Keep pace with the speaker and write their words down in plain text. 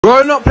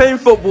Growing up playing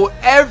football,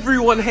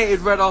 everyone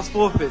hated red arse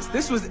forfeits.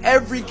 This was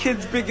every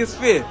kid's biggest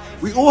fear.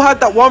 We all had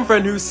that one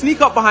friend who would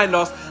sneak up behind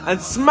us and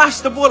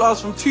smash the ball at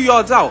us from 2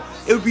 yards out.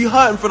 It would be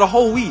hurting for the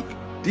whole week.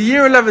 The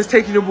year 11's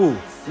taking the ball.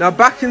 Now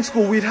back in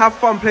school, we'd have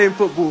fun playing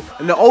football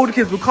and the older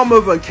kids would come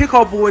over and kick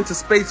our ball into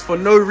space for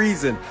no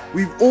reason.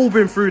 We've all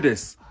been through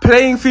this.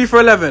 Playing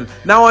FIFA 11,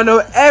 now I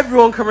know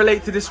everyone can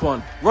relate to this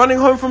one. Running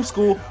home from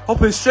school,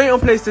 hopping straight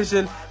on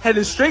PlayStation,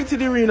 heading straight to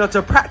the arena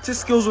to practice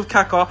skills with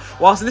Kaka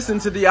whilst listening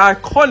to the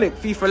iconic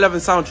FIFA 11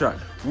 soundtrack.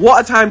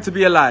 What a time to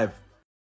be alive.